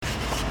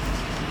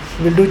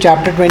We'll do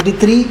chapter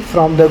 23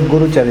 from the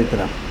Guru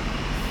Charitra.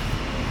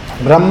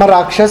 Brahma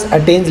Rakshas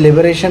attains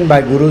liberation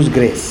by Guru's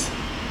grace.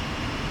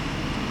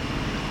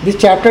 This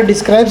chapter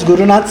describes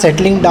Guru Nath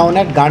settling down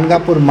at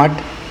Gangapur Mutt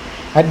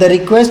at the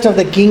request of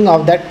the king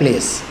of that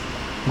place.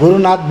 Guru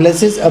Nath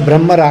blesses a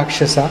Brahma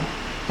Rakshasa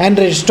and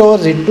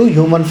restores it to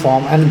human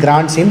form and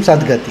grants him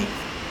Sadgati.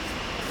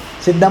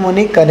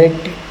 Siddhamuni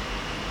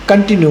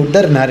continued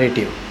the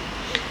narrative.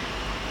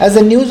 As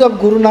the news of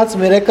Guru Nath's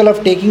miracle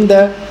of taking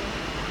the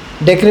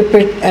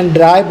decrepit and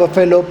dry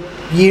buffalo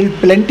yield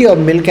plenty of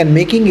milk and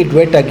making it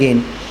wet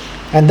again,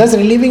 and thus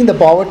relieving the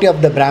poverty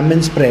of the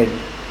Brahmin spread,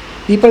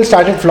 people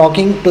started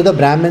flocking to the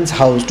Brahmin's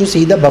house to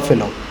see the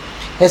buffalo,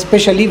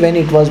 especially when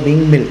it was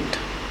being milked.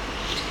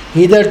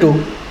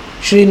 Hitherto,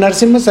 Sri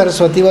Narsimha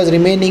Saraswati was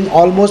remaining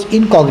almost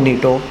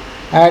incognito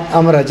at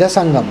Amaraja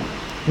Sangam,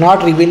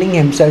 not revealing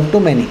himself to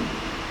many.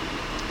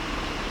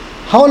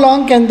 How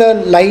long can the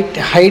light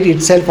hide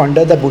itself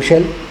under the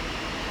bushel?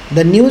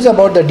 The news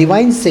about the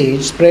divine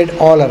sage spread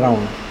all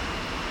around.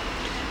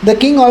 The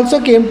king also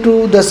came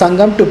to the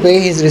Sangam to pay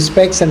his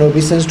respects and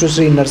obeisance to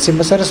Sri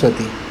Narsimha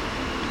Saraswati.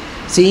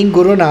 Seeing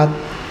Guru Nath,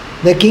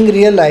 the king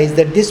realized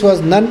that this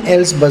was none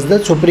else but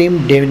the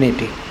supreme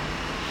divinity,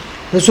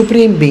 the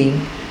supreme being,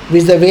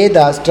 which the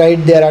Vedas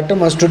tried their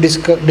utmost to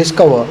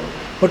discover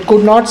but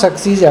could not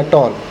succeed at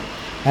all,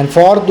 and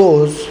for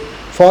those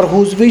for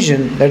whose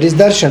vision, that is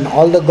darshan,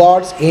 all the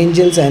gods,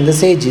 angels and the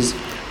sages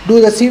do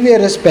the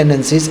severest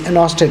penances and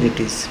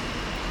austerities.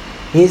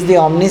 He is the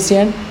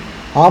omniscient,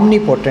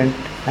 omnipotent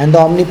and the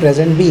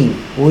omnipresent being,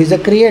 who is the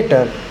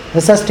creator,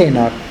 the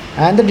sustainer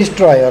and the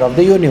destroyer of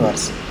the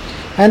universe,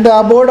 and the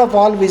abode of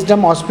all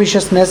wisdom,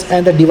 auspiciousness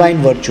and the divine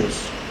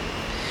virtues.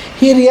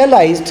 He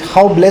realized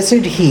how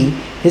blessed he,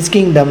 his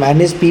kingdom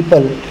and his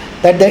people,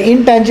 that the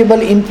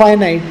intangible,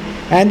 infinite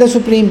and the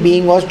supreme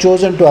being was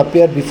chosen to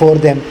appear before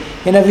them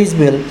in a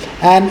visible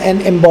and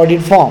an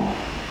embodied form.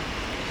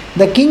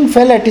 The king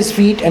fell at his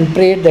feet and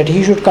prayed that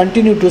he should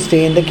continue to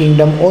stay in the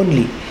kingdom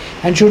only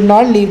and should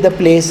not leave the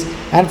place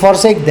and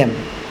forsake them.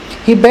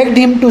 He begged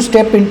him to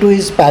step into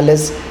his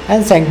palace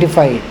and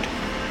sanctify it.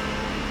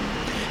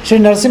 Sri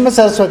Narsimha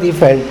Saraswati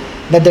felt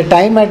that the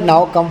time had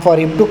now come for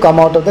him to come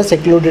out of the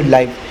secluded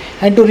life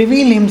and to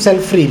reveal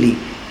himself freely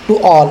to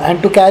all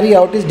and to carry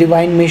out his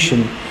divine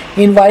mission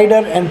in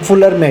wider and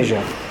fuller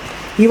measure.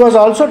 He was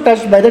also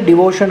touched by the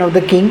devotion of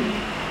the king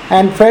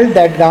and felt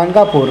that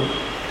Gangapur,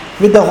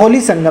 with the holy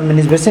Sangam in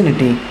his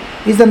vicinity,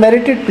 is the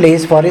merited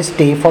place for his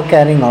stay for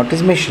carrying out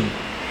his mission.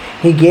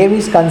 He gave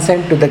his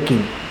consent to the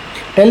king,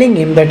 telling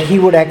him that he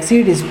would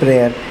accede his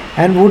prayer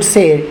and would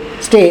stay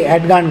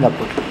at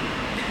Gangapur.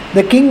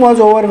 The king was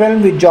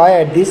overwhelmed with joy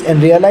at this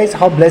and realized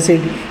how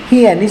blessed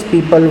he and his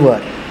people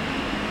were.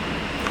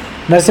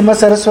 Narsimha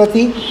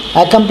Saraswati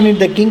accompanied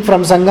the king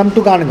from Sangam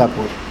to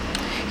Gangapur.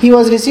 He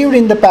was received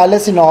in the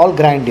palace in all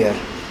grandeur.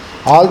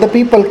 All the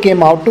people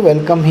came out to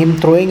welcome him,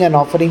 throwing and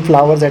offering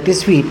flowers at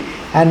his feet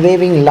and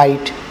waving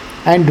light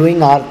and doing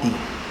aarti.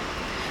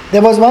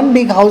 There was one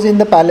big house in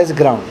the palace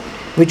ground,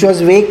 which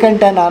was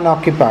vacant and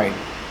unoccupied.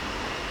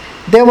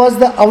 There was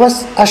the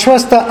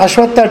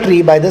Ashwatha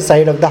tree by the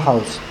side of the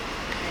house.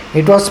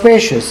 It was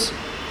spacious,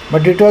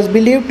 but it was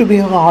believed to be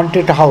a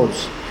haunted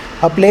house,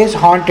 a place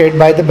haunted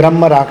by the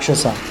Brahma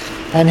Rakshasa,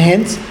 and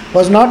hence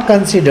was not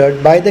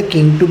considered by the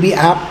king to be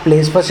apt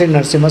place for Sri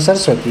Narsimha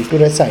Saraswati to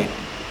reside.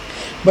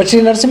 But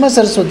Sri Narsimha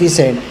Saraswati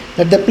said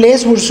that the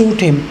place would suit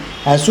him.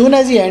 As soon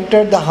as he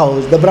entered the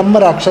house, the Brahma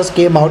Rakshas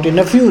came out in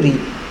a fury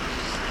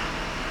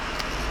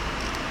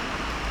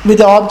with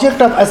the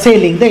object of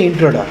assailing the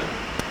intruder.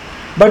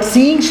 But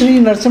seeing Sri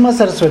Narsimha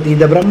Saraswati,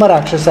 the Brahma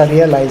Rakshasa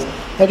realized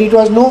that it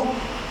was no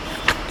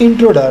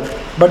intruder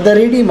but the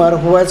Redeemer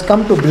who has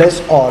come to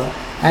bless all,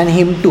 and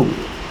him too.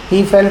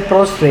 He fell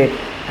prostrate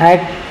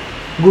at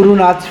Guru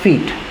Nath's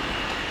feet,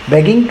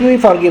 begging to be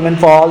forgiven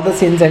for all the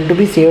sins and to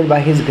be saved by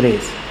his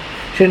grace.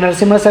 Sri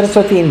Narsimha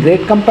Saraswati, in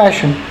great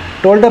compassion,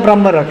 told the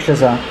Brahma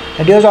Rakshasa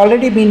that he has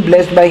already been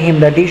blessed by him,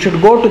 that he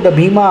should go to the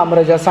Bhima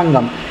Amaraja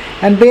Sangam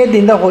and bathe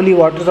in the holy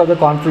waters of the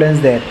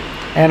confluence there,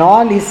 and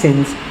all his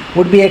sins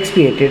would be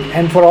expiated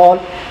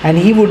and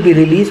he would be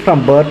released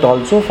from birth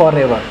also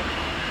forever.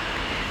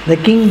 The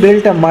king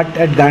built a mutt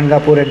at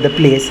Gangapur at the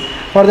place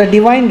for the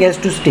divine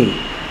guest to stay.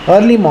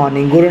 Early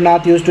morning, Guru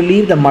Nath used to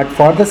leave the mutt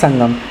for the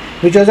Sangam,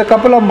 which was a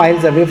couple of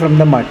miles away from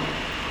the mutt.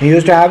 He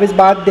used to have his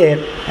bath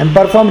there and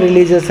perform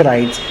religious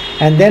rites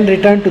and then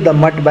return to the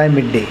mutt by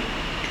midday.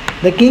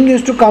 The king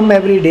used to come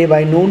every day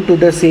by noon to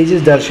the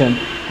sage's darshan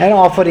and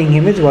offering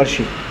him his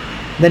worship.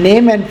 The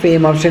name and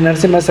fame of Sri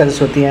Narsimha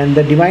Saraswati and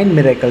the divine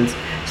miracles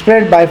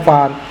spread by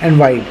far and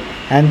wide,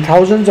 and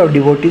thousands of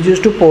devotees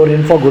used to pour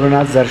in for Guru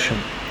Nath's darshan,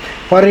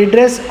 for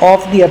redress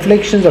of the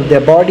afflictions of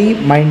their body,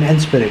 mind and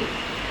spirit.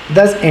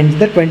 Thus ends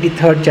the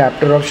 23rd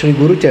chapter of Sri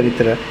Guru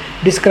Charitra,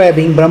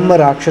 describing Brahma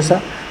Rakshasa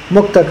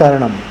Mukta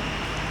Karanam.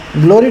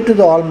 Glory to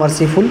the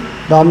All-Merciful,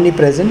 the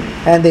Omnipresent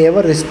and the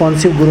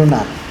ever-responsive Guru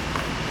Nath.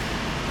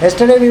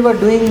 Yesterday we were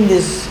doing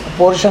this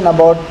portion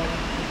about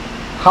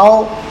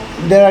how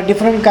there are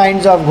different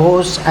kinds of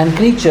ghosts and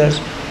creatures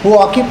who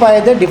occupy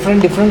the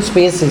different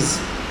spaces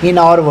in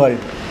our world.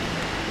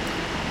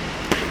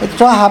 It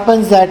so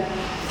happens that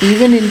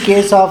even in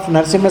case of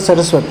Narasimha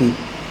Saraswati,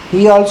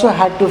 he also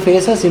had to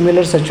face a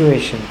similar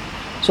situation.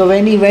 So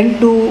when he went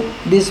to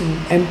this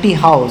empty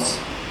house,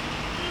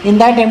 in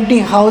that empty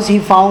house he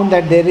found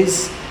that there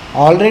is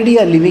already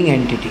a living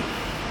entity.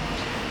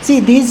 See,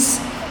 these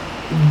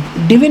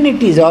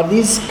divinities or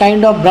these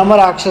kind of Brahma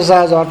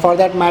Rakshasas, or for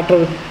that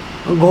matter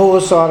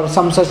ghosts or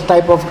some such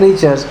type of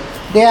creatures,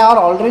 they are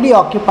already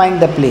occupying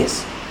the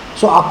place.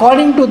 So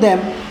according to them,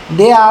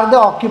 they are the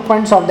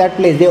occupants of that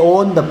place, they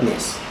own the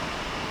place.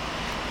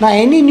 Now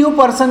any new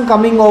person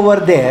coming over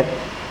there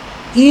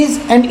is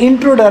an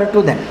intruder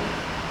to them,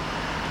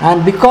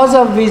 and because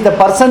of which, the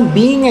person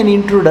being an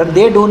intruder,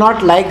 they do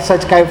not like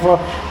such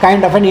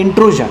kind of an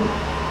intrusion.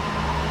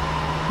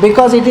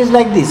 Because it is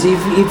like this,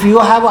 if you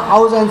have a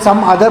house and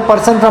some other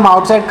person from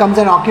outside comes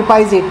and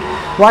occupies it,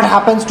 what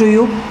happens to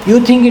you?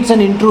 You think it's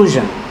an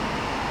intrusion.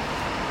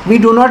 We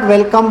do not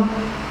welcome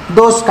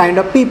those kind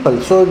of people.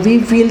 So we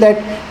feel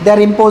that they are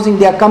imposing,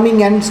 they are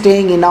coming and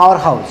staying in our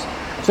house.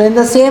 So in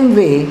the same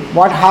way,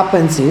 what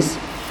happens is,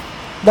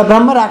 the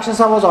Brahma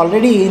Rakshasa was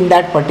already in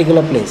that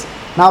particular place.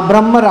 Now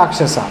Brahma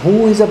Rakshasa,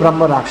 who is a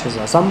Brahma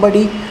Rakshasa?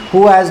 Somebody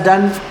who has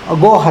done a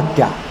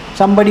Gohatya,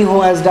 somebody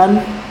who has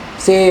done,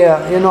 say,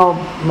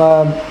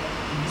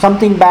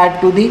 something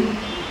bad to the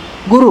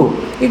Guru.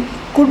 It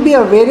could be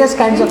a various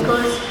kinds of...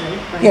 Cursed,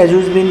 right? Yes,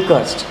 who's been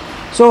cursed.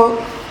 So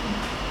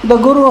the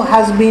Guru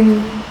has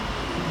been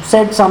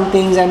said some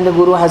things and the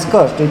Guru has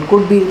cursed. It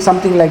could be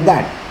something like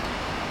that.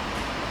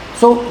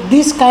 So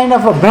this kind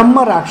of a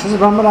Brahma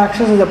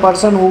Rakshasa is a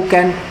person who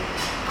can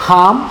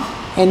harm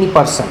any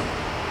person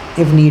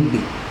if need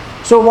be.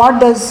 So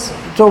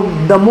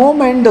the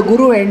moment the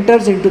Guru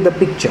enters into the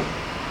picture,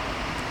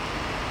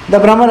 the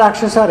Brahma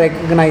Rakshasa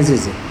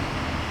recognizes it.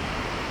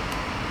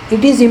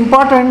 It is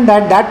important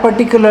that that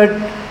particular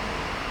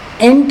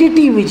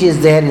entity which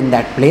is there in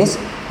that place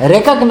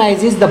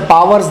recognizes the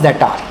powers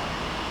that are.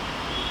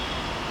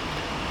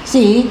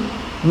 See,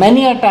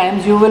 many a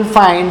times you will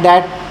find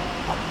that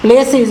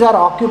places are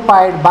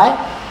occupied by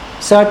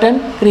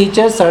certain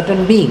creatures,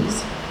 certain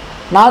beings.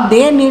 Now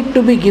they need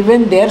to be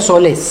given their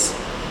solace.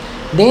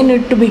 They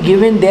need to be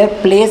given their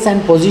place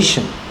and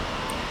position.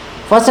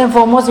 First and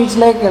foremost, it's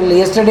like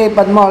yesterday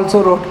Padma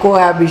also wrote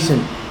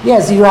cohabitation.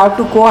 Yes, you have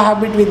to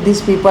cohabit with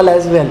these people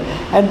as well,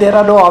 and there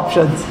are no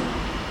options.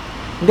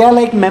 They are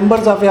like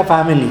members of your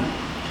family.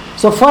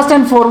 So first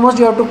and foremost,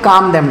 you have to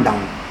calm them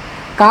down.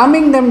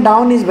 Calming them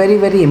down is very,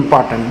 very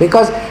important,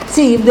 because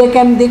see, if they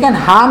can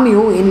harm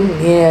you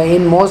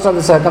in most of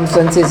the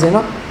circumstances,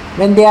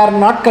 when they are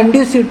not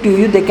conducive to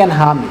you, they can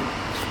harm you.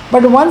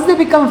 But once they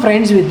become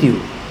friends with you,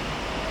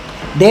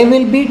 they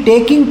will be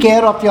taking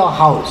care of your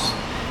house.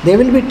 They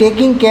will be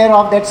taking care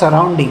of that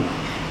surrounding.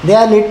 They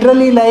are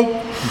literally like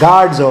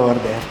guards over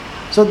there.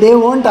 So they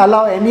won't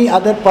allow any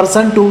other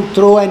person to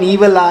throw an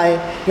evil eye.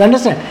 You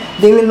understand?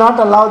 They will not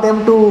allow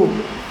them to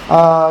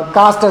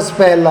cast a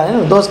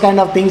spell, those kind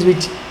of things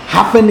which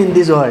happen in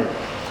this world.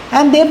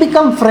 And they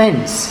become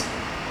friends.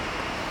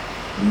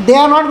 They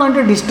are not going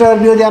to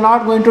disturb you. They are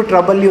not going to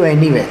trouble you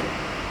anywhere.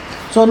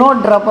 So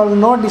no trouble,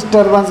 no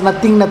disturbance,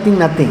 nothing.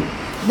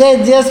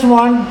 They just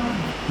want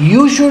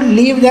you should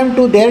leave them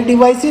to their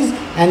devices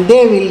and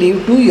they will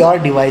leave to your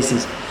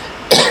devices.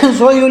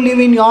 So you live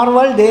in your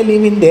world, they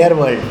live in their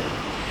world.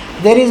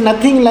 There is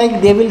nothing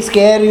like they will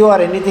scare you or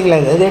anything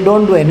like that. They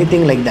don't do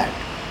anything like that.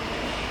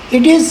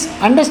 It is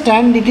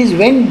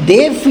when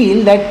they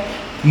feel that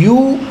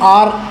you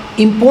are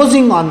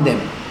imposing on them,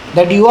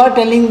 that you are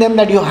telling them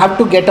that you have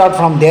to get out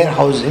from their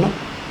house,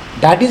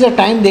 that is a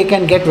time they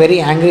can get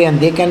very angry and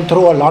they can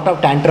throw a lot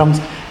of tantrums,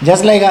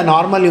 just like a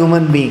normal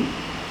human being.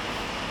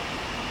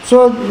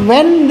 So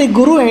when the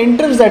Guru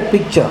enters that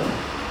picture,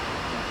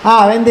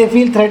 when they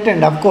feel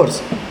threatened, of course,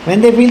 when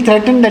they feel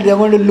threatened that they are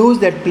going to lose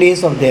that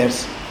place of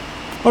theirs.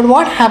 But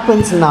what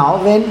happens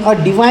now when a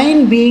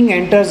divine being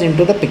enters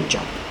into the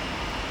picture?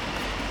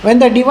 When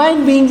the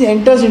divine being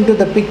enters into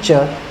the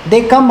picture,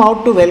 they come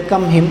out to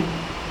welcome him,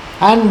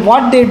 and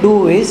what they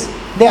do is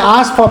they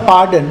ask for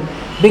pardon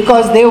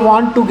because they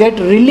want to get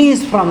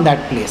released from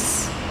that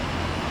place.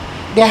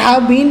 They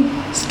have been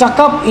stuck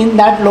up in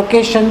that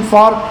location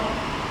for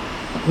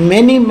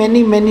many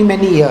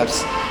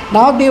years.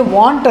 Now they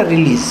want a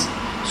release.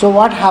 So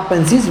what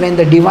happens is, when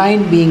the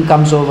divine being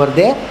comes over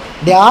there,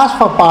 they ask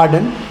for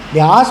pardon, they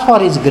ask for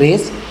his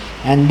grace,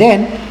 and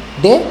then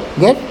they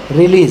get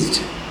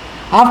released.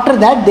 After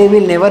that, they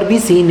will never be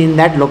seen in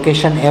that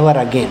location ever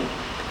again.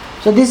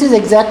 So this is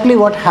exactly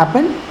what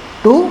happened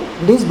to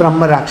this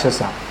Brahma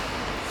Rakshasa.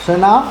 So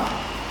now,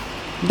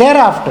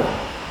 thereafter,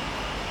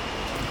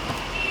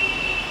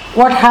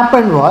 what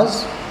happened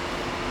was,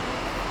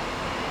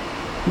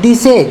 the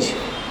sage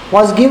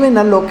was given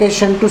a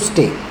location to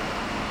stay.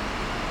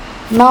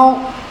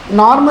 Now,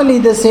 normally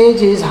the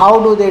sages, how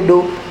do?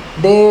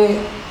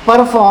 They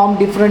perform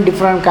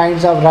different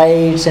kinds of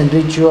rites and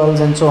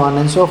rituals and so on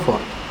and so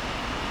forth.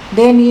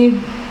 They need,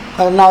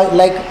 now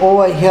like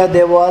over here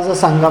there was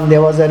a Sangam,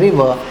 there was a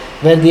river,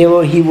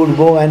 where he would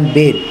go and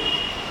bathe.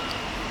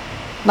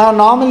 Now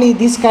normally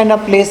these kind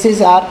of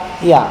places are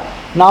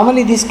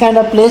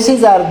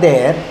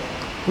there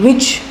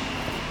which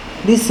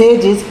the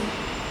sages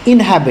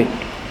inhabit.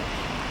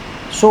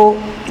 So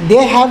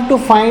they have to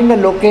find a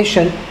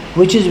location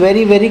which is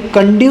very, very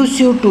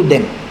conducive to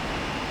them.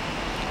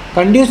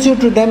 Conducive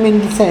to them in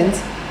the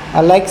sense,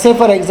 like say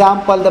for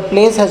example, the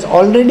place has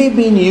already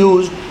been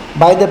used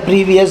by the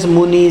previous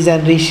munis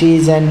and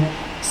rishis and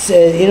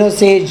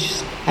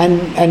sages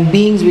and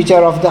beings which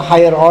are of the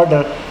higher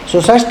order. So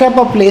such type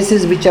of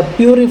places which are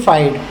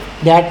purified,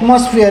 the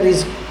atmosphere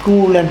is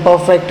cool and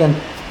perfect and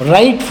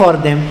right for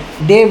them,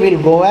 they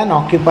will go and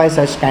occupy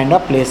such kind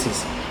of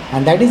places.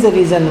 And that is the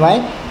reason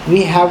why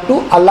we have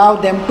to allow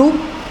them to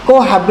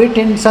cohabit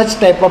in such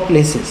type of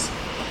places.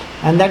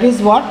 And that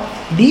is what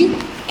the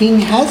king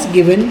has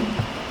given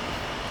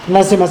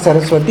Narasimha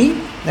Saraswati,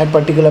 that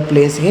particular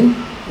place in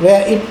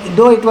where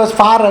though it was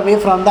far away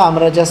from the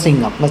Amraja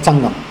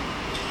Sangam.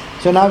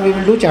 So now we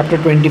will do chapter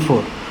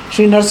 24.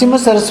 Sri Narasimha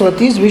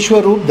Saraswati's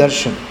Vishwaroop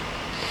Darshan.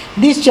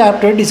 This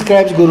chapter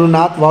describes Guru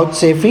Nath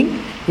vouchsafing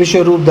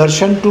Vishwaroop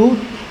Darshan to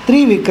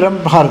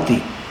Trivikram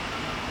Bharati.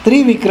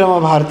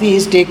 Trivikrama Bharati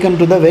is taken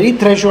to the very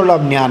threshold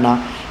of jnana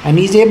and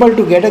is able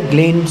to get a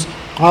glimpse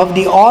of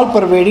the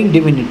all-pervading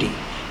divinity.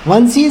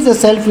 One sees the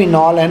self in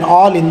all and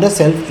all in the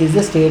self is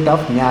the state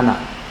of jnana.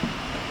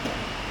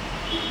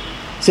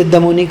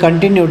 Siddhamuni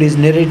continued his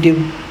narrative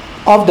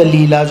of the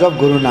Leelas of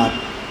Guru Nath,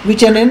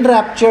 which an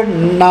enraptured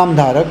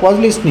Namdharak was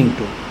listening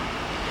to.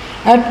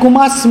 At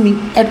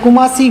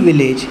Kumasi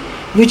village,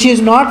 which is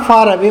not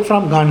far away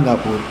from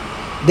Gangapur,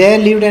 there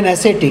lived an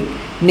ascetic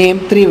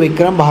named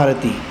Trivikram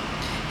Bharati.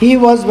 He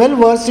was well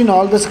versed in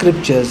all the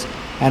scriptures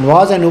and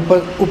was an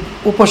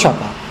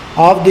upasaka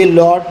of the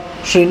Lord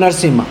Sri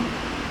Narasimha,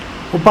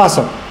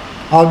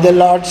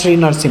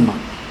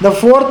 the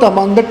fourth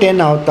among the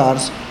 10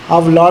 avatars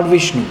of Lord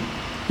Vishnu.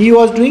 He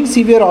was doing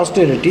severe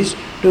austerities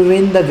to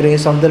win the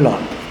grace of the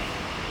Lord.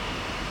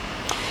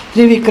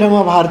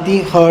 Trivikrama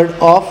Bharati heard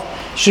of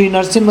Sri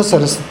Narasimha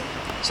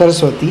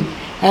Saraswati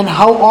and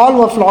how all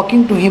were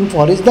flocking to him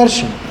for his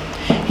darshan.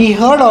 He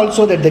heard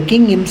also that the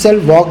king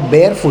himself walked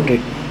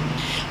barefooted,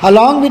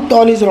 along with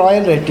all his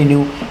royal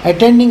retinue,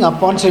 attending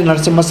upon Sri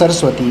Narasimha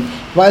Saraswati,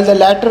 while the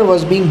latter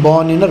was being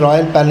borne in a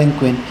royal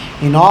palanquin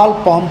in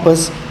all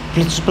pompous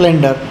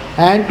splendor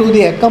and to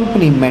the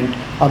accompaniment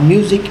of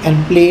music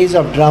and plays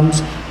of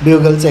drums,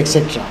 bugles,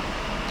 etc.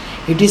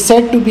 It is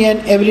said to be an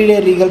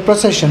everyday regal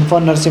procession for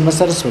Narasimha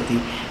Saraswati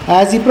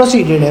as he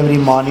proceeded every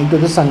morning to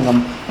the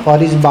Sangam for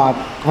his bath,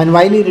 and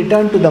while he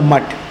returned to the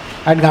mutt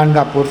at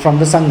Gangapur from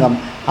the Sangam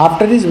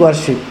after his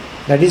worship,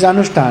 that is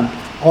Anushthan,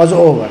 was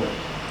over.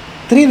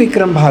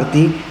 Trivikram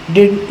Bharati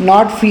did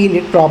not feel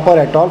it proper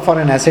at all for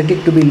an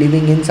ascetic to be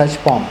living in such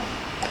pomp.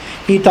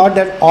 He thought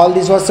that all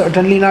this was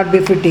certainly not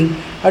befitting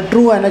a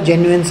true and a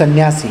genuine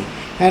sannyasi,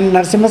 and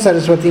Narasimha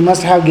Saraswati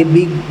must have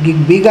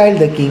beguiled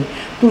the king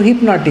to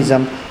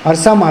hypnotism or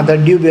some other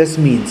dubious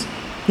means.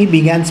 He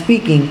began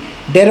speaking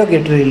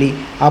derogatorily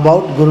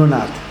about Guru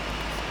Nath.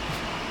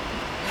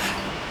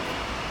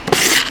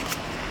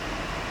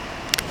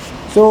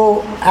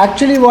 So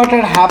actually what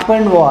had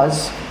happened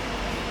was,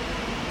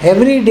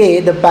 every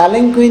day the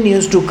palanquin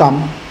used to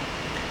come,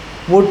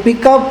 would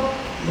pick up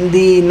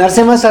the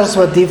Narasimha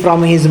Saraswati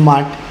from his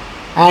mutt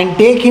and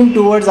take him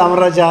towards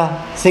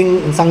Amraja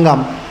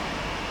Sangam,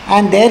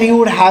 and there he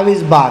would have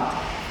his bath,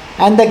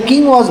 and the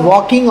king was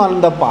walking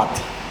on the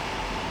path.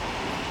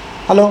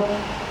 Hello?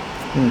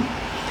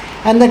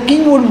 And the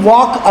king would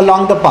walk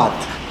along the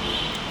path.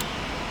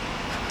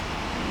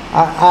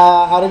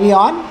 Are we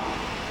on?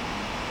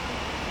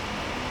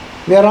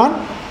 We are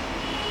on?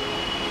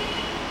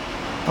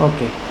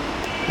 Okay.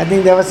 I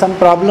think there was some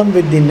problem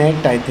with the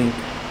net, I think.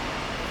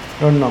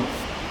 Don't know.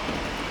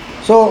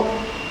 So,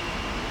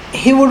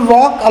 he would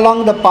walk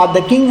along the path.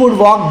 The king would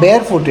walk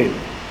barefooted.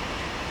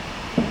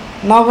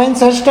 Now, when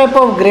such type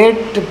of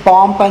great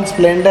pomp and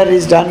splendor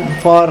is done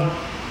for...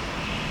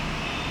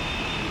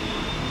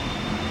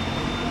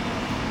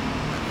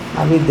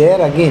 Are we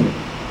there again?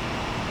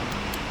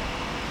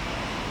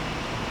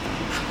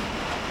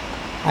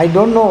 I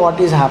don't know what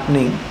is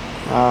happening.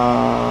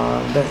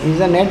 Is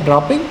the net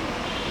dropping?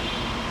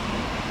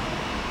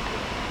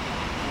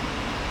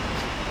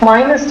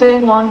 Mine is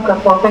staying on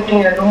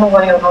perfectly. I don't know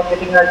why you're not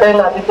getting that.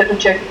 I'll Aditya to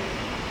check.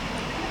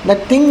 The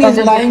thing is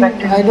lying.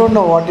 I don't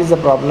know what is the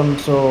problem.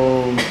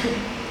 So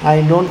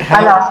I don't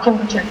have. I'll ask him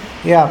to check.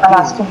 Yeah, I'll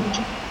ask him to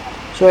check.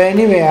 So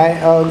anyway,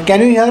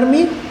 can you hear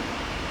me?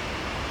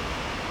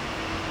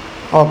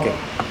 Okay.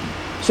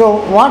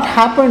 So what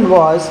happened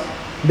was,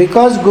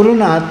 because Guru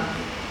Nath,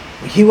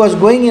 he was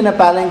going in a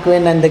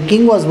palanquin and the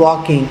king was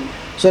walking.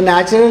 So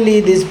naturally,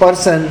 this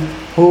person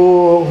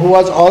who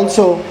was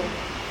also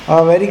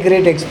a very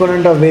great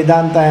exponent of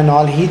Vedanta and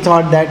all, he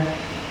thought that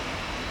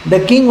the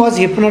king was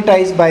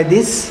hypnotized by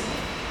this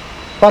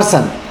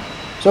person.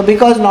 So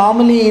because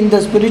normally in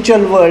the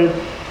spiritual world,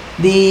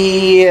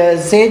 the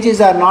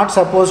sages are not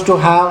supposed to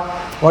have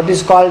what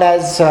is called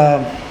as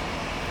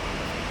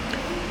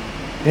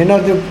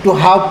to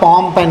have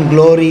pomp and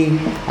glory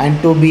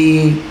and to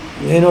be,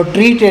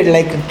 treated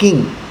like a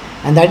king.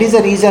 And that is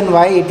the reason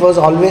why it was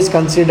always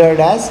considered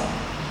as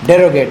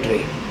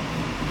derogatory.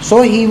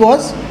 So he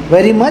was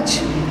began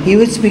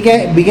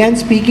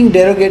speaking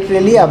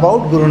derogatorily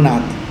about Guru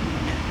Nath.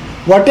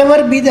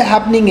 Whatever be the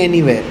happening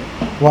anywhere,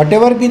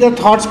 whatever be the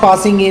thoughts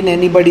passing in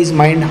anybody's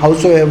mind,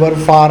 howsoever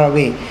far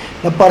away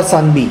the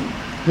person be,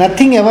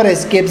 nothing ever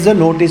escapes the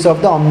notice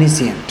of the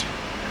omniscient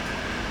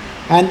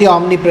and the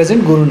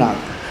omnipresent Guru Nath.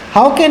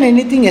 How can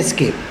anything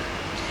escape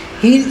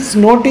his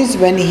notice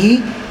when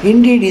he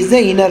indeed is the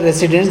inner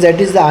residence, that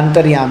is the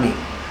Antaryami,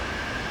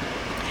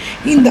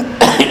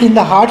 in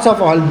the hearts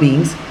of all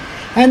beings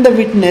and the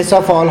witness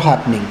of all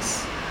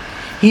happenings?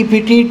 He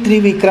pitied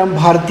Trivikram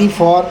Bharati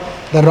for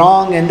the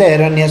wrong and the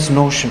erroneous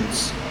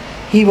notions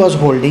he was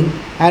holding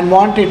and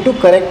wanted to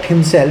correct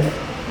him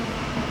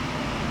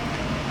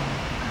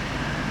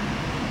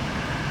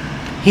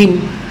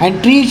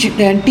and teach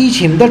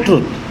him the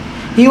truth.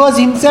 He was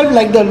himself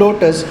like the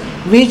lotus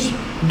which,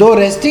 though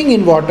resting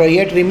in water,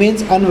 yet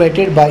remains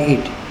unwetted by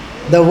it.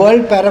 The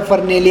world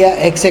paraphernalia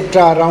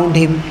etc. around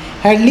him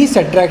had least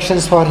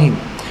attractions for him.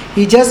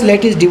 He just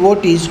let his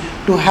devotees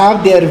to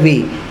have their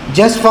way,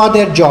 just for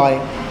their joy,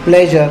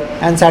 pleasure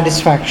and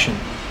satisfaction.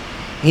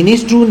 In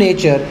his true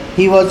nature,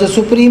 he was the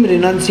supreme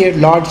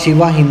renunciate Lord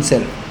Shiva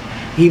himself.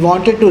 He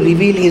wanted to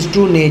reveal his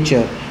true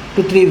nature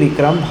to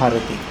Trivikram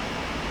Bharati.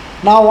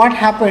 Now what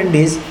happened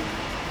is,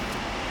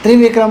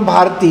 Trivikram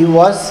Bharati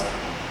was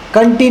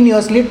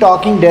continuously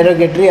talking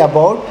derogatory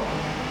about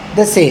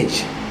the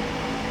sage.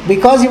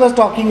 Because he was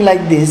talking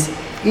like this,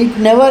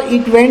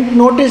 it went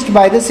noticed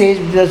by the sage.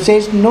 The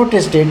sage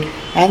noticed it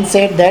and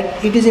said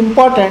that it is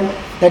important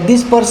that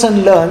this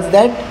person learns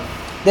that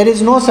there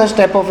is no such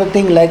type of a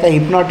thing like a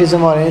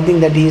hypnotism or anything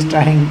that he is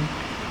trying.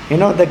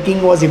 The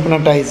king was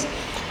hypnotized.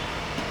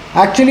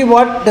 Actually,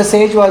 what the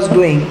sage was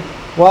doing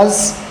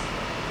was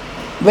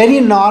very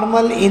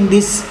normal in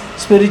this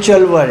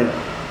spiritual world.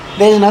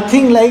 There is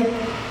nothing like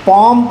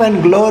pomp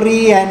and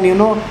glory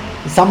and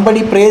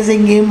somebody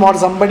praising him or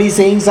somebody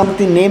saying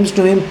something names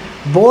to him.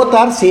 Both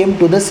are same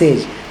to the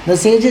sage. The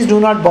sages do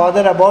not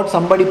bother about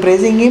somebody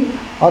praising him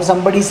or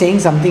somebody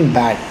saying something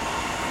bad.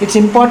 It's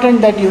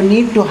important that you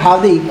need to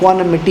have the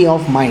equanimity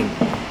of mind,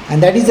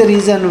 and that is the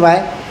reason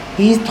why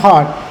he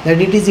thought that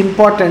it is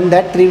important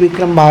that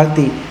Trivikram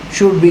Bharati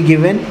should be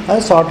given a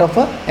sort of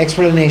a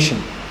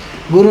explanation.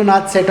 Guru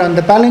Nath sat on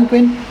the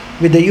palanquin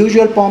with the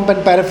usual pomp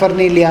and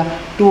paraphernalia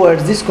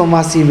towards this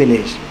Komasi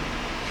village.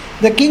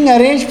 The king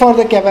arranged for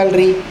the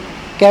cavalry,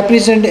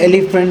 caparisoned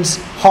elephants,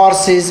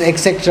 horses,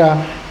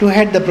 etc. to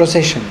head the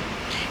procession.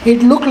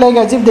 It looked like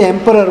as if the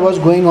emperor was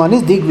going on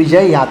his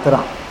Digvijay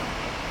Yatra.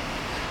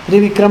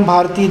 Trivikram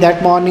Bharati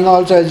that morning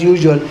also, as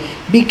usual,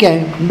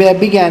 began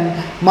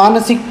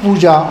Manasik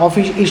Puja of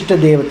his Ishta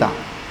Devata,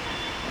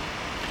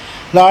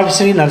 Lord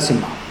Sri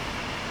Narasimha.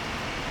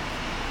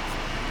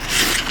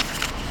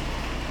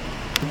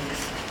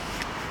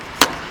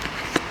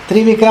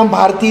 Trivikram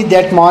Bharati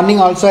that morning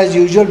also, as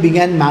usual,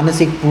 began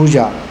Manasik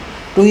Puja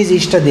to his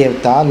Ishta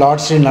Devata,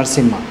 Lord Sri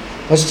Narasimha.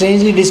 But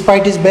strangely,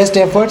 despite his best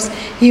efforts,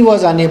 he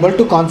was unable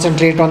to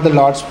concentrate on the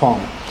Lord's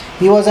form.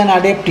 He was an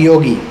adept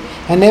yogi,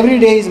 and every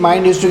day his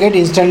mind used to get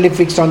instantly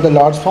fixed on the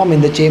Lord's form in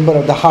the chamber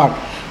of the heart.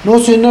 No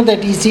sooner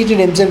that he seated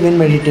himself in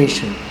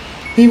meditation,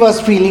 he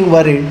was feeling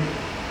worried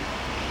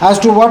as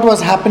to what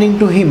was happening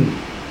to him.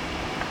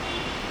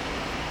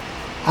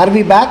 Are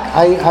we back?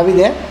 Are we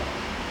there?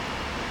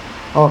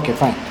 Okay,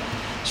 fine.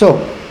 So,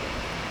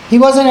 he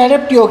was an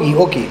adept yogi,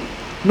 okay.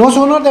 No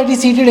sooner that he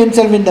seated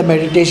himself in the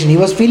meditation, he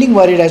was feeling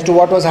worried as to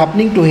what was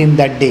happening to him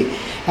that day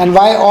and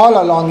why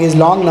all along his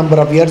long number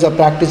of years of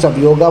practice of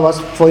yoga was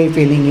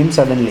failing him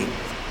suddenly.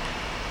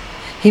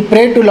 He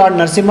prayed to Lord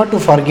Narasimha to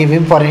forgive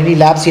him for any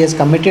lapse he has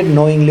committed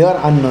knowingly or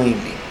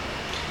unknowingly.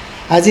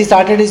 As he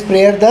started his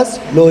prayer thus,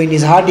 lo, in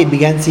his heart he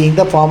began seeing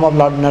the form of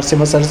Lord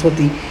Narasimha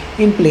Saraswati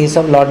in place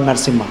of Lord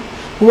Narasimha,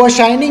 who was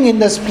shining in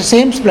the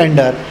same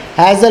splendor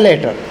as the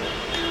latter.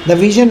 The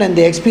vision and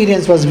the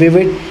experience was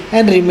vivid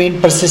and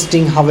remained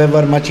persisting,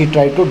 however much he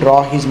tried to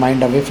draw his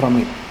mind away from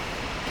it.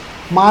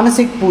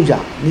 Manasik Puja,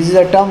 this is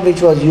a term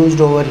which was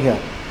used over here.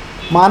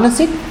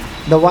 Manasik,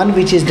 the one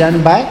which is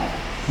done by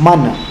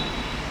Mana.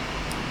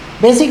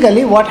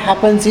 Basically what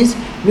happens is,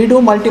 we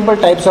do multiple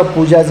types of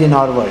pujas in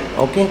our world,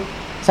 okay.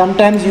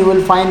 Sometimes you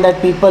will find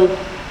that people,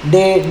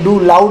 they do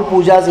loud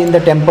pujas in the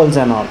temples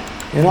and all,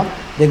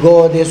 they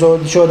go, they show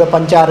the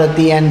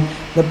Pancharati and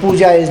the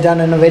puja is done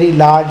in a very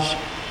large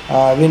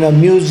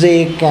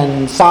music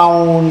and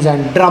sounds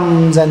and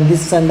drums and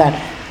this and that.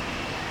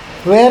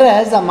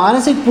 Whereas the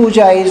Manasik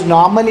Puja is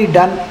normally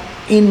done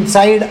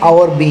inside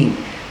our being.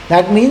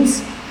 That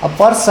means a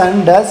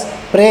person does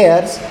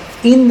prayers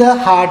in the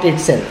heart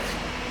itself.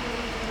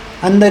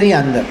 Andari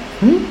andar.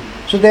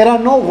 So there are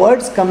no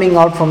words coming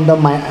out from the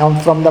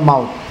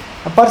mouth.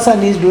 A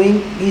person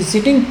is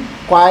sitting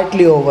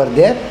quietly over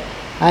there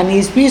and he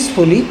is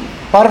peacefully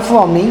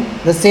performing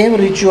the same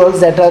rituals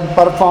that are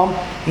performed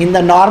in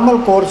the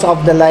normal course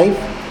of the life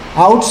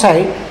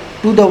outside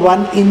to the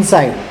one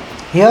inside.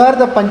 Here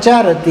the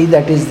Pancharati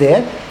that is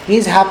there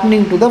is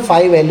happening to the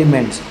 5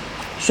 elements.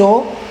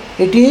 So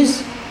it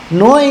is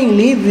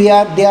knowingly they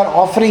are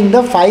offering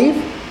the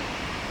 5.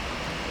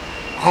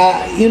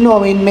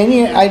 In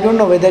many, I don't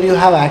know whether you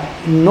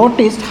have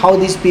noticed how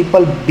these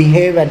people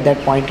behave at that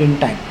point in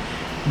time.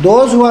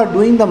 Those who are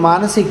doing the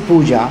Manasik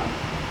Puja,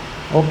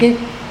 okay,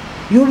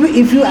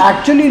 if you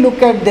actually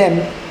look at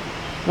them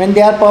when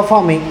they are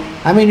performing,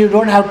 I mean, you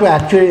don't have to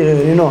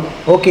actually,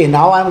 okay,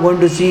 now I'm going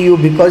to see you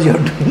because you're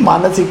doing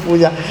Manasik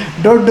Puja.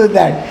 Don't do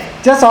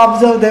that. Just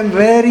observe them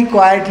very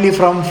quietly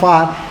from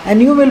far,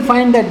 and you will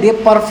find that they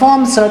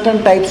perform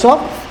certain types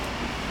of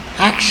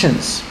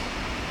actions.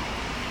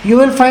 You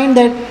will find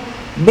that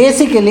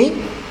basically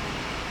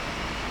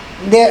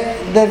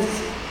the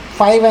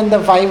 5 and the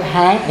 5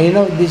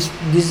 hand,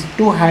 these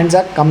 2 hands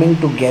are coming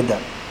together,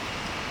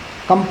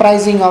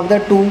 comprising of the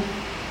 2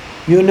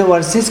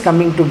 universes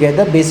coming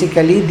together,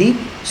 basically the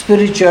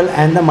spiritual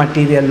and the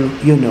material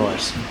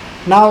universe.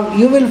 Now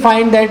you will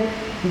find that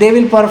they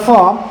will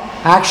perform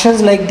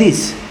actions like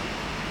this.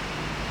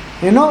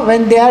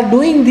 When they are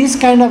doing these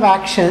kind of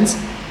actions,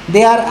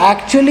 they are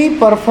actually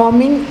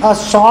performing a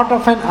sort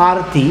of an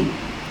arati,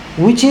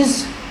 which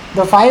is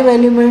the 5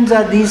 elements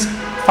are these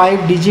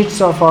 5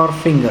 digits of our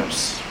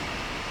fingers.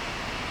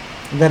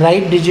 The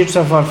right digits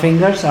of our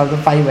fingers are the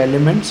 5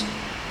 elements,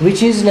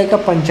 which is like a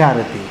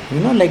Pancharati.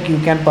 Like you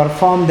can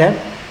perform that.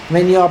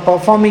 When you are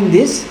performing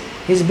this,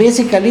 is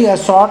basically a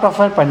sort of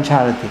a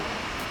Pancharati.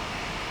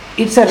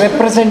 It's a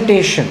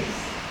representation.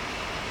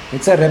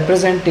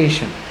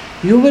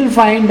 You will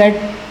find that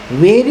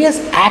various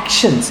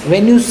actions,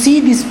 when you see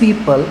these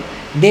people,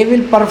 they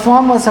will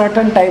perform a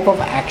certain type of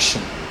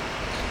action.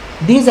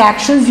 These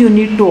actions you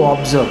need to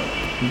observe.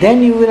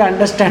 Then you will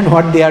understand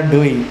what they are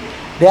doing.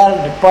 They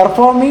are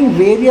performing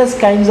various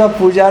kinds of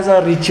pujas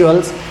or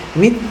rituals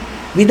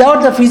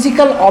without the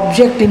physical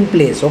object in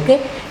place.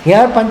 Okay?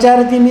 Here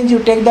Pancharati means you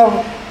take the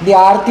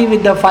arati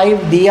with the 5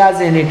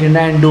 diyas in it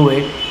and do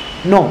it.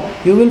 No,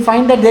 you will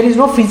find that there is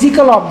no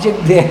physical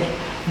object there,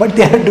 but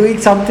they are doing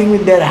something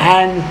with their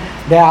hand,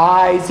 their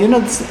eyes,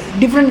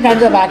 different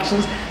kinds of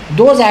actions.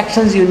 Those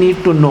actions you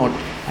need to note,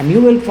 and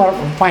you will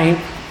find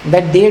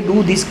that they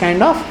do this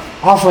kind of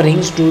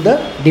offerings to the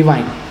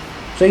divine.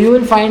 So you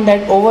will find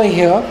that over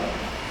here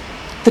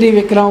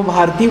Trivikrama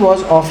Bharati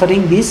was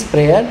offering this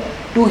prayer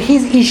to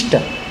his Ishta.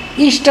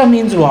 Ishta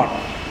means what?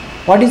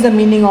 What is the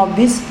meaning of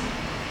this?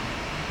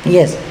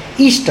 Yes,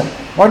 Ishta.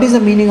 What is the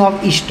meaning of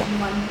Ishta?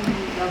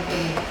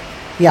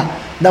 Yeah,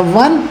 the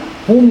one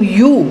whom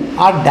you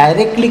are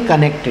directly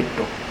connected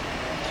to.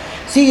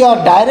 See, your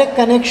direct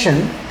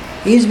connection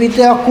is with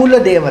your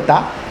Kula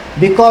Devata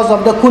because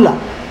of the Kula.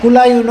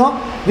 Kula,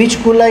 which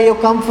Kula you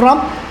come from.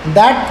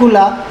 That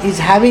Kula is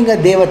having a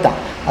Devata,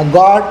 a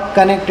God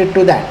connected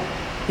to that.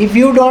 If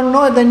you don't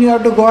know, then you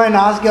have to go and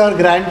ask your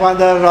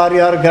grandfather or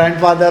your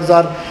grandfathers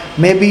or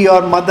maybe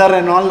your mother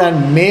and all,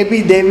 and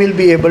maybe they will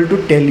be able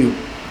to tell you.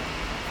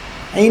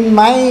 In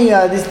my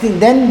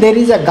then there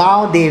is a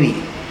Gaon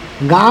Devi.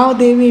 Gaon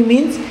Devi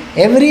means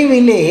every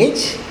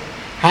village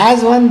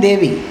has one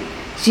Devi.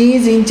 She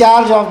is in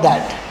charge of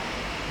that.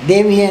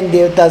 Devi and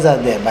Devatas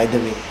are there, by the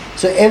way.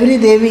 So every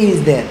Devi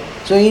is there.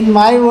 So in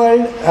my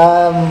world,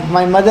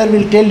 my mother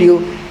will tell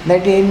you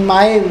that in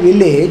my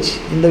village,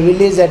 in the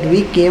village that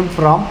we came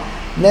from,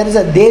 there is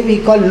a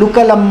Devi called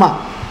Lukalamma.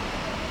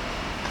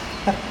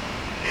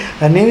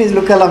 Her name is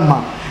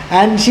Lukalamma.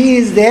 And she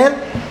is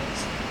there.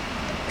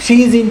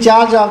 She is in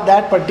charge of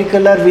that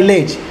particular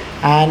village.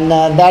 And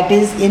that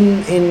is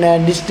in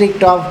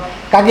district of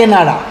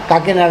Kakinada.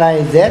 Kakinada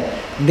is there.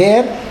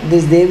 There,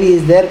 this Devi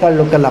is there called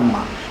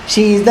Lukalamma.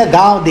 She is the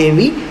Gaon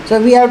Devi. So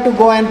we have to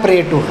go and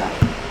pray to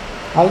her.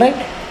 Alright?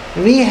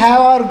 We have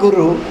our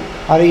Guru,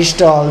 our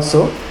Ishta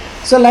also.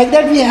 So like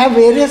that we have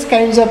various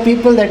kinds of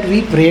people that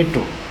we pray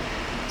to.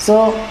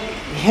 So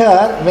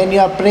here when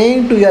you are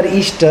praying to your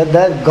Ishta,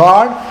 the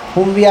God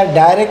whom we are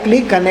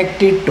directly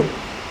connected to.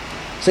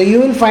 So you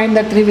will find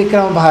that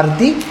Trivikrama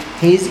Bharati,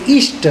 his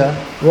Ishta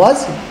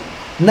was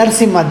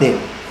Narsimha Dev.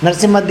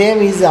 Narsimha Dev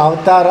is the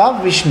avatar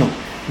of Vishnu,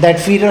 that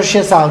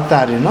ferocious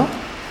avatar,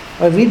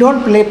 But we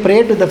don't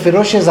pray to the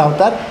ferocious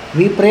avatar,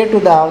 we pray to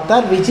the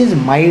avatar which is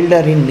milder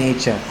in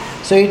nature.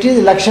 So it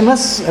is Lakshmi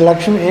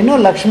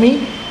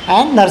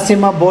and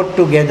Narsimha both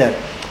together.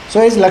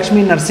 So it's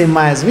Lakshmi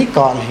Narsimha as we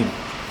call him.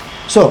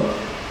 So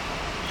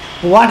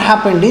what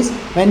happened is,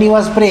 when he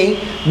was praying,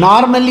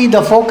 normally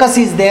the focus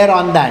is there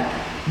on that.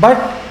 But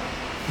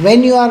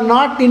when you are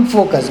not in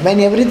focus, when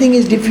everything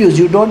is diffused,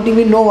 you don't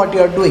even know what you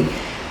are doing.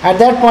 At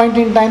that point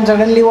in time,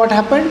 suddenly what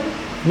happened?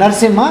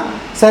 Narsimha,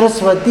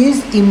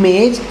 Saraswati's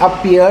image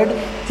appeared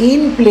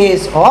in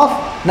place of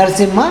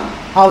Narsimha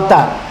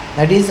avatar.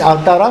 That is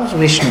avatar of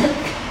Vishnu.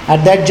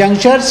 At that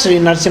juncture, Sri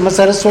Narsimha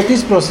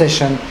Saraswati's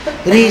procession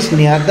reached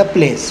near the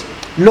place.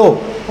 Lo,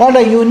 what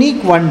a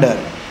unique wonder!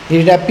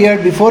 It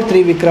appeared before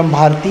Trivikram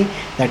Bharati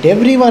that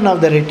every one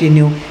of the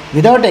retinue,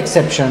 without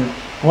exception,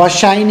 was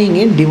shining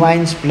in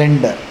divine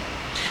splendor.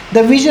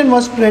 The vision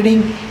was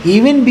spreading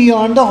even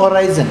beyond the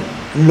horizon.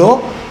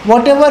 Lo,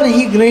 Wherever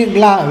he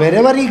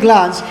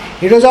glanced,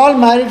 it was all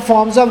married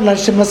forms of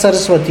Narsimha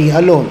Saraswati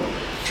alone.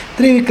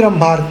 Trivikram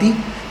Bharati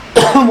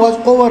was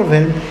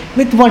overwhelmed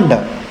with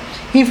wonder.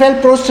 He fell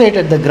prostrate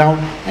at the ground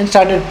and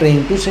started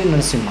praying to Sri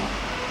Narasimha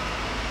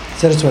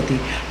Saraswati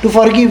to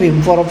forgive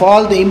him for of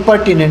all the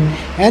impertinent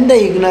and the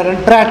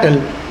ignorant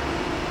prattle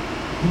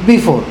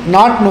before,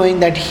 not knowing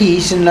that he,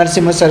 Sri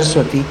Narasimha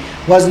Saraswati,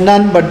 was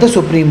none but the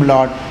Supreme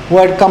Lord who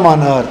had come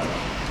on earth.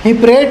 He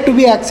prayed to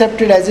be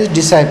accepted as his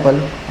disciple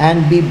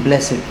and be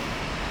blessed.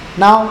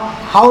 Now,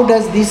 how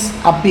does this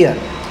appear?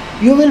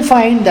 You will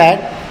find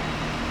that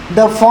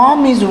the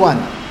form is one.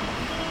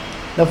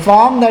 The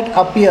form that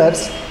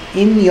appears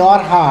in your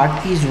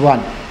heart is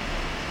one.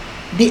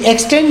 The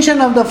extension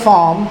of the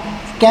form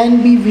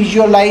can be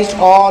visualized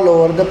all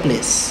over the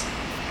place.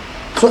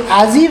 So,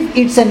 as if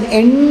it's an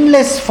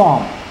endless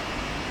form.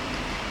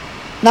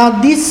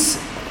 Now, this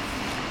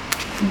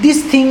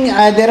thing,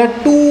 there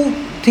are two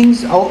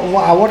things.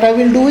 What I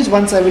will do is,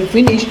 once I will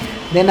finish,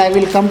 then I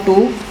will come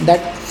to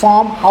that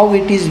form, how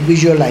it is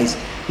visualized.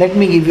 Let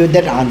me give you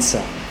that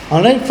answer.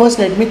 Alright, first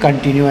let me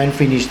continue and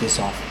finish this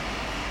off.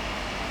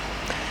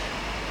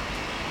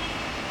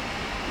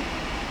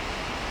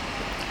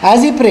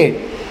 As he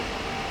prayed,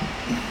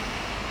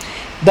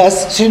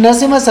 thus Sri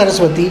Narasimha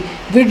Saraswati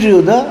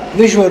withdrew the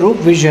Vishwarup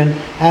vision,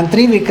 and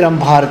Trivikram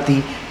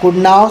Bharati could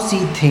now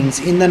see things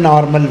in the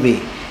normal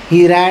way.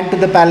 He ran to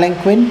the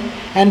palanquin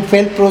and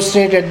fell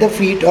prostrate at the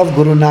feet of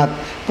Guru Nath,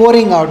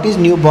 pouring out his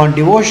newborn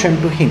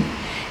devotion to him.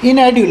 In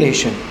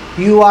adulation,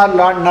 you are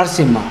Lord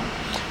Narasimha,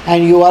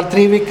 and you are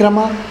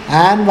Trivikrama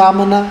and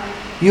Vamana,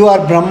 you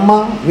are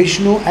Brahma,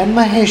 Vishnu and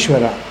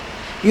Maheshwara.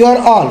 You are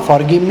all,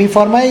 forgive me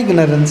for my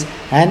ignorance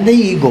and the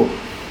ego.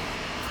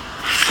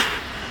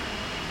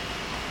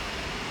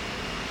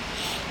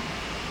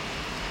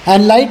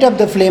 And light up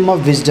the flame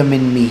of wisdom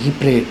in me, he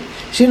prayed.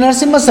 Sri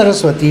Narasimha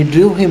Saraswati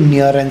drew him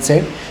near and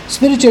said,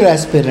 spiritual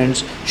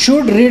aspirants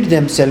should rid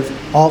themselves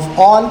of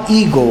all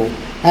ego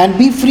and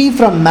be free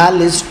from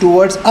malice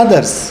towards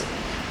others.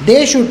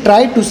 They should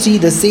try to see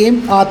the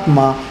same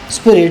Atma,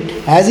 spirit,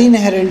 as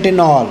inherent in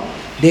all.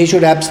 They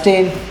should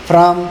abstain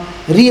from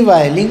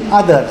reviling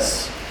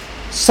others.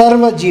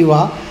 Sarva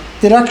jiva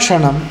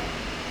tirakshanam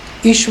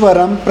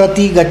ishwaram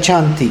prati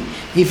gachanti.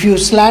 If you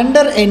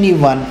slander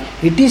anyone,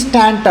 it is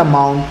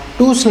tantamount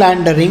to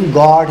slandering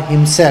God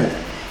himself.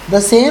 The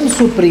same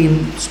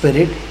Supreme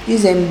Spirit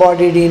is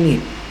embodied in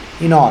it,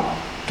 in all.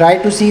 Try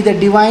to see the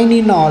divine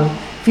in all.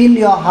 Fill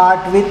your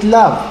heart with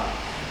love.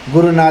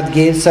 Guru Nath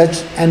gave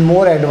such and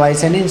more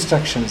advice and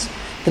instructions.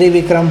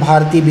 Trivikram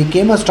Bharati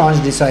became a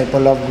staunch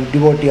disciple of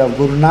devotee of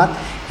Guru Nath,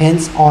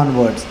 hence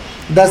onwards.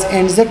 Thus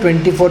ends the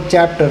 24th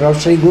chapter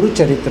of Sri Guru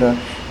Charitra,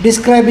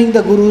 describing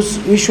the Guru's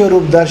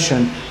Vishwarup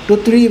Darshan to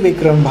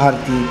Trivikram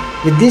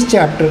Bharati. With this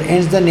chapter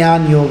ends the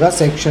Jnana Yoga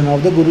section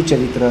of the Guru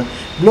Charitra.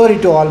 Glory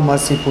to all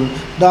merciful,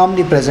 the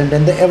omnipresent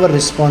and the ever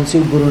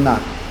responsive Guru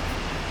Nath.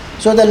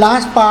 So the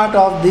last part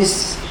of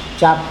this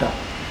chapter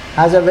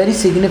has a very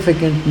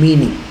significant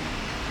meaning.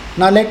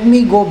 Now let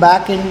me go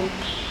back in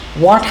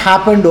what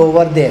happened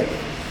over there.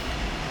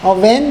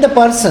 When the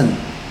person,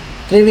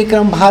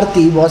 Trivikram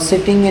Bharati, was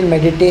sitting in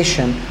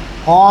meditation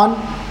on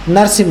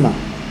Narasimha,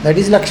 that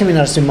is Lakshmi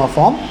Narasimha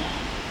form,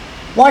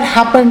 what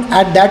happened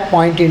at that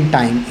point in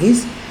time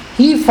is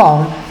he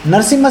found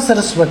Narasimha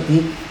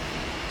Saraswati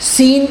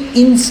seen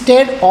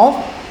instead of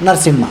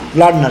Narasimha,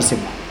 Lord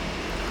Narasimha.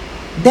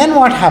 Then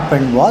what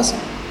happened was,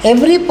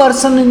 every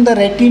person in the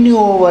retinue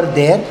over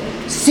there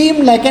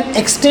seemed like an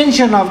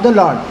extension of the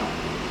Lord.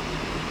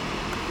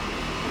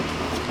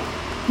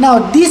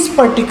 Now this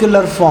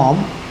particular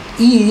form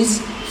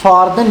is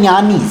for the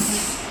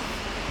Jnanis.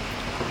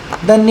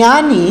 The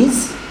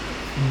Jnanis,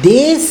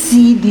 they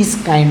see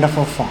this kind of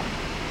a form.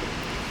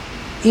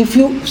 If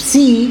you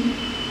see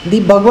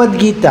the Bhagavad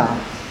Gita,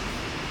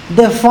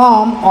 the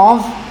form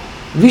of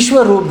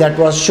Vishwarup that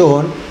was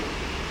shown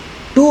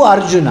to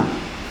Arjuna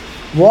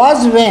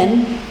was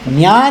when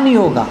Jnana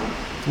Yoga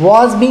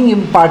was being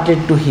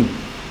imparted to him.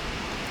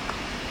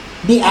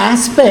 The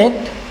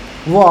aspect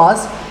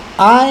was,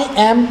 I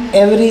am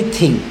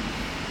everything.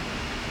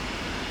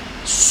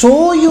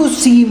 So you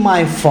see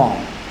my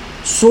form.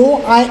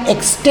 So I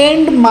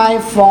extend my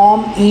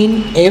form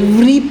in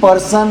every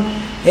person,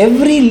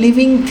 every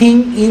living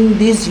thing in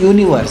this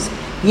universe.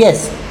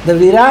 Yes, the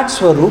Virat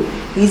Swarup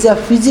is a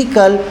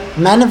physical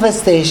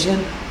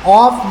manifestation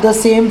of the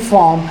same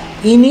form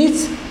in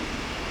its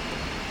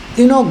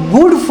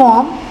good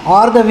form,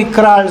 or the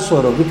Vikral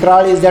Swarup.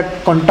 Vikral is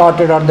that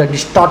contorted or the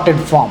distorted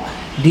form,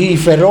 the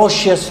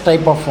ferocious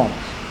type of form.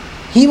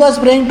 He was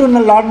praying to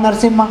Lord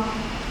Narasimha.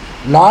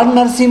 Lord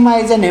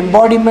Narasimha is an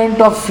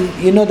embodiment of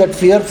that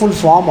fearful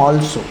form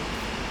also.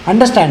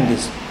 Understand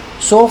this.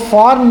 So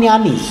for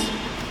Jnanis,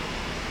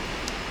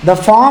 the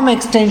form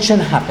extension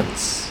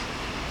happens.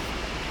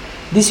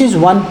 This is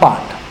one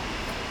part.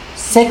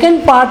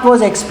 Second part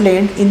was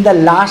explained in the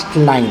last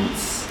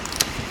lines.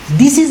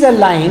 This is a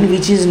line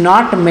which is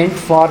not meant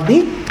for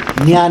the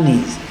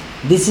Jnanis.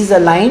 This is a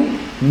line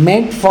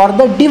meant for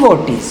the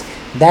devotees.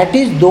 That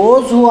is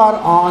those who are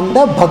on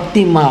the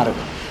Bhakti Marg.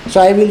 So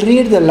I will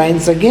read the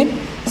lines again.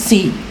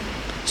 See,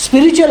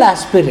 spiritual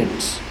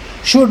aspirants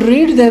should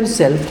rid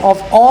themselves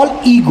of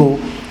all ego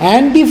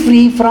and be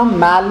free from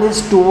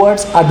malice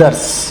towards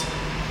others.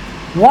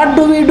 What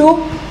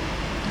do?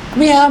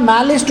 We have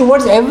malice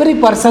towards every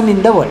person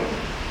in the world.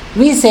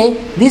 We say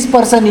this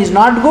person is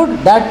not good,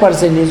 that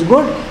person is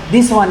good,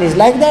 this one is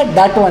like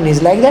that one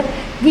is like that.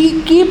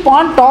 We keep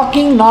on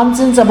talking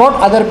nonsense about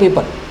other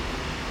people.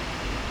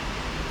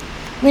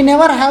 We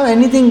never have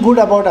anything good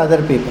about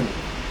other people.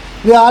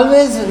 We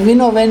always,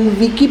 when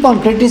we keep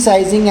on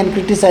criticizing and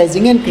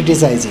criticizing and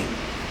criticizing.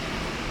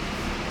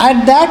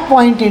 At that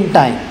point in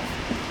time,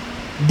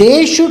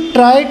 they should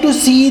try to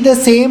see the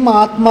same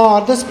Atma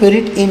or the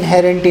spirit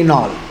inherent in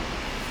all.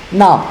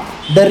 Now,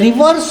 the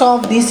reverse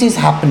of this is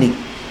happening.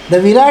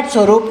 The Virat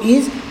Swarup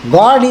is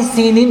God is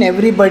seen in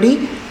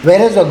everybody,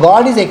 whereas the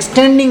God is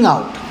extending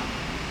out.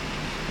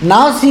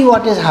 Now see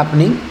what is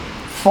happening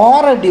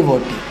for a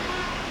devotee.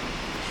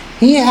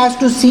 He has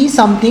to see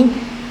something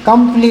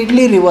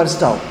completely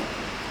reversed out.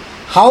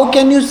 How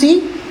can you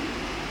see?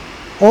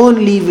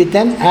 Only with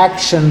an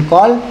action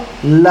called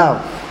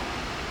love.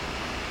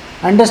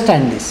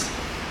 Understand this.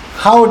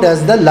 How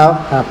does the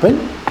love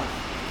happen?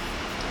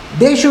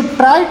 They should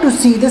try to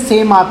see the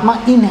same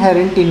Atma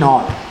inherent in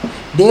all.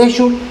 They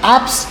should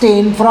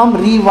abstain from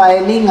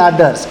reviling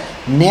others.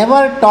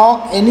 Never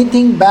talk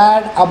anything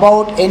bad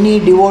about any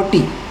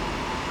devotee.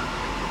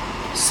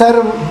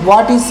 Sir,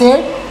 what he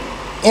said?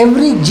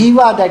 Every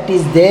jiva that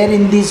is there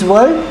in this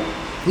world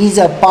is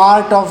a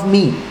part of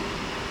me.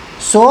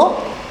 So,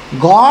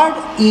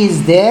 God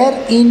is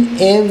there in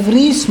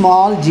every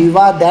small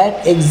jiva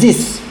that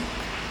exists.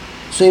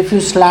 So, if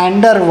you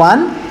slander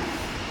one,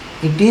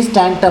 it is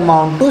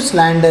tantamount to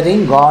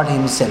slandering God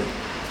Himself.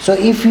 So,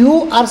 if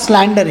you are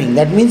slandering,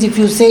 that means if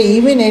you say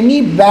even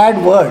any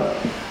bad word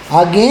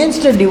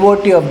against a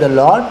devotee of the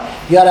Lord,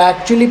 you are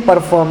actually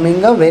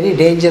performing a very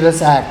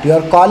dangerous act. You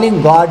are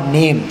calling God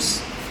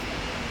names.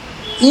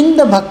 In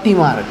the Bhakti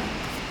Marg,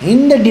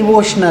 in the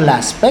devotional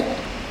aspect,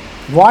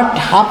 what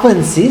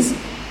happens is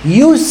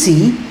you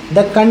see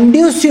the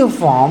conducive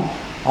form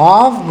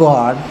of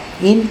God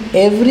in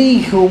every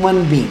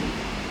human being.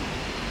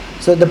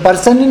 So the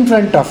person in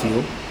front of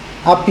you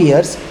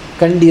appears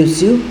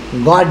conducive,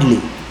 godly.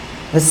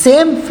 The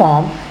same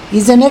form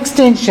is an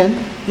extension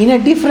in a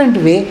different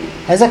way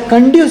as a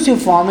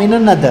conducive form in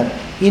another,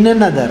 in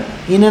another,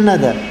 in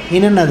another,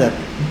 in another.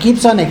 It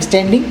keeps on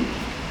extending.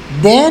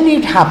 Then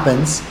it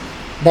happens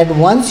that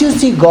once you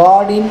see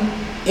God in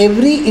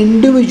every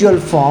individual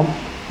form,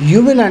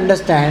 you will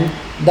understand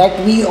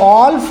that we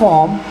all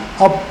form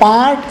a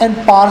part and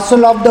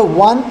parcel of the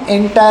one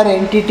entire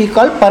entity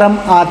called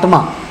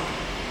Paramatma.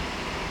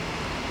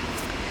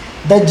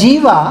 The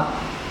Jiva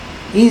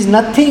is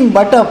nothing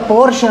but a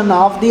portion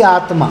of the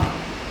Atma.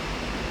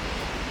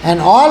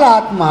 And all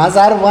Atmas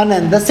are one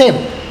and the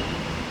same.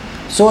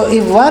 So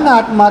if one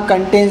Atma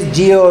contains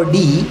God,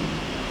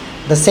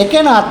 the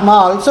second Atma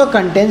also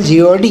contains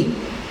God.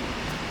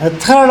 The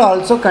third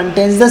also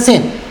contains the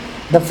same.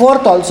 The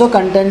fourth also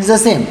contains the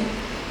same.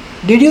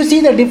 Did you see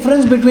the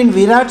difference between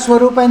Virat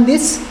Swarup and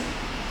this?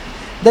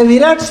 The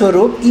Virat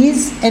Swarup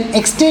is an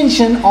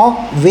extension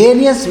of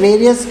various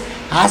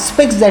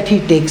aspects that he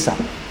takes up.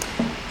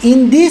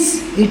 In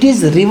this, it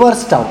is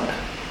reversed out.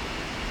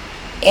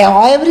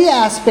 Every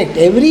aspect,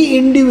 every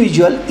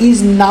individual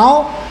is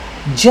now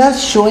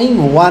just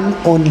showing one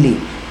only.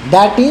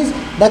 That is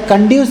the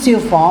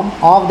conducive form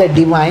of the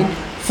divine,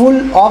 full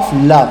of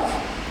love.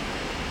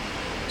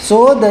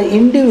 So the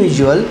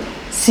individual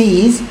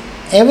sees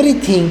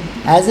everything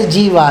as a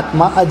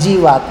Jivatma, a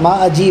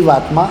Jivatma, a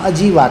Jivatma, a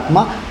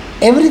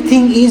Jivatma.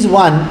 Everything is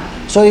one,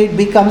 so it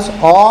becomes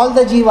all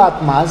the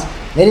Jivatmas.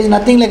 There is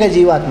nothing like a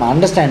Jivatma,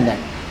 understand that.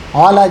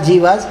 All are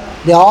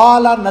Jivas, they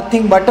all are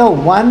nothing but a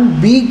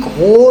one big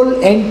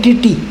whole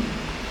entity,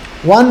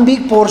 one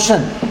big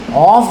portion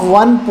of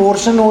one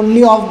portion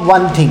only of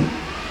one thing.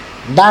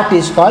 That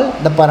is called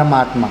the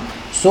Paramatma.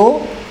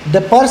 So,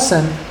 the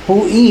person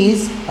who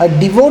is a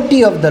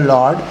devotee of the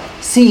Lord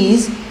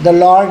sees the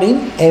Lord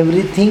in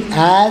everything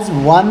as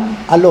one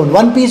alone,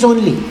 one piece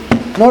only,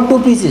 not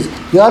two pieces.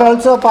 You are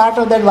also a part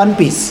of that one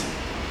piece.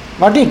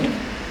 Got it?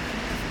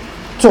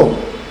 So,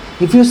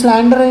 if you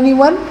slander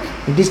anyone,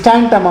 it is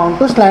tantamount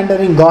to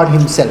slandering God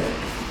Himself.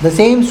 The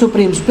same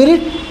Supreme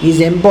Spirit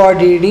is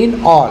embodied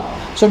in all.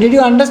 So, did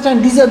you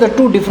understand? These are the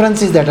two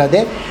differences that are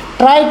there.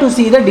 Try to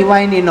see the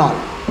divine in all.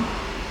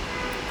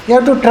 You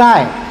have to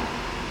try.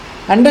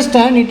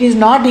 Understand, it is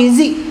not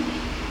easy.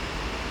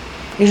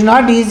 It is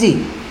not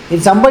easy.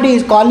 If somebody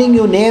is calling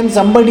you names,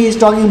 somebody is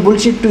talking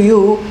bullshit to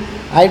you,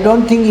 I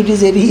don't think it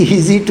is very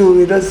easy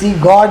to see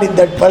God in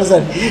that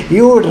person.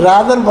 You would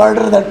rather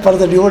murder that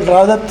person. You would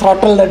rather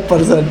throttle that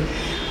person.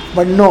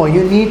 But no,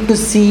 you need to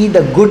see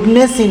the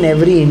goodness in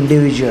every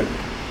individual.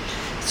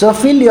 So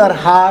fill your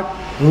heart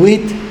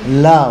with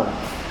love.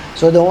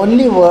 So the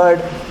only word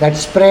that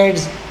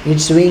spreads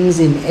its wings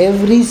in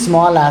every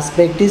small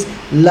aspect is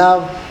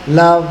love,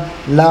 love,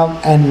 love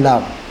and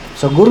love.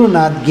 So Guru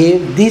Nath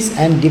gave this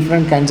and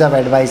different kinds of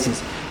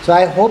advices. So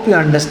I hope you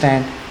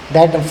understand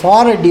that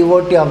for a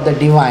devotee of the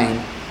divine,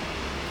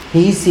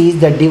 he sees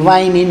the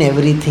divine in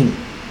everything.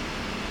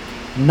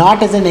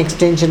 Not as an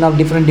extension of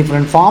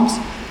different forms,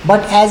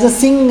 but as a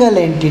single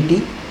entity.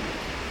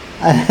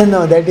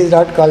 No, that is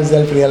not called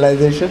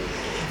self-realization.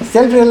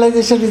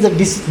 Self-realization is a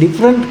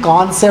different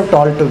concept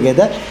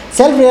altogether.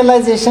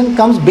 Self-realization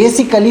comes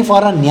basically for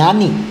a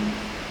jnani,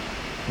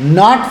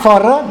 not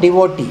for a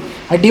devotee.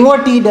 A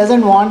devotee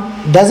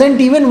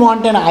doesn't even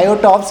want an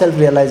iota of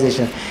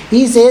self-realization.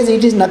 He says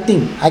it is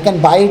nothing. I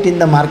can buy it in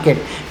the market.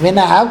 When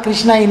I have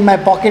Krishna in my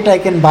pocket, I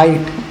can buy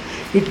it.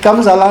 It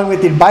comes along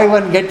with it. Buy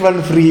one, get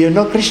one free.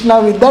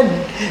 Krishna with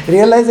that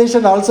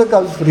realization also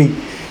comes free.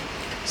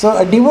 So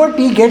a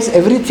devotee gets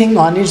everything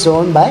on its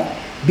own by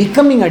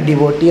becoming a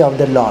devotee of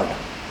the Lord.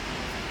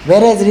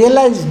 Whereas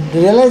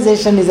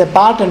realization is a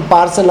part and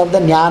parcel of the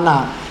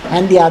jnana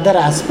and the other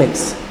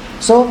aspects.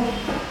 So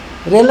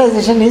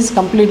realization is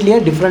completely a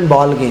different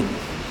ball game.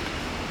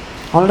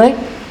 Alright?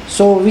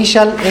 So we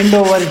shall end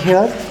over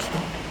here.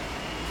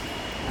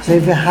 So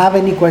if you have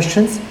any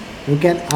questions, you can